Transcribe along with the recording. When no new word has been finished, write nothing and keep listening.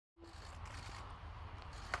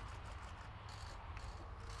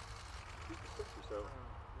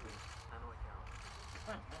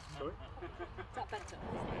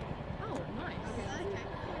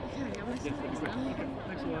Yes, that'd be great. Okay,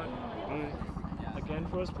 thanks a lot. Bye. Again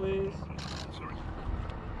for us, please.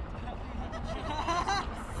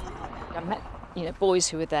 I met, boys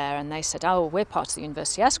who were there, and they said, "Oh, we're part of the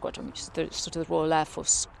University Air Squadron," which is the sort of the Royal Air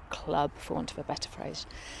Force club, for want of a better phrase,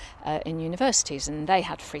 in universities. And they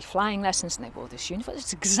had free flying lessons, and they wore this uniform.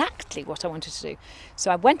 It's exactly what I wanted to do.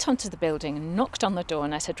 So I went onto the building and knocked on the door,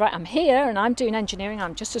 and I said, "Right, I'm here, and I'm doing engineering.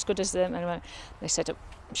 I'm just as good as them." And they said,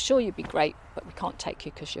 "I'm sure you'd be great, but we can't take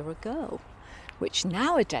you because you're a girl." Which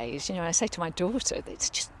nowadays, I say to my daughter,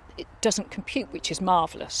 it doesn't compute, which is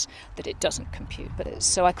marvellous that it doesn't compute.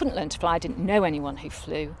 So I couldn't learn to fly. I didn't know anyone who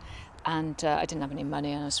flew, and I didn't have any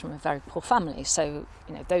money, and I was from a very poor family. So,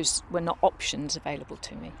 those were not options available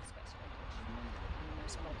to me.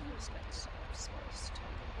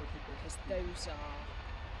 Because those are...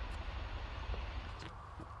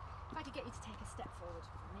 If I could get you to take a step forward.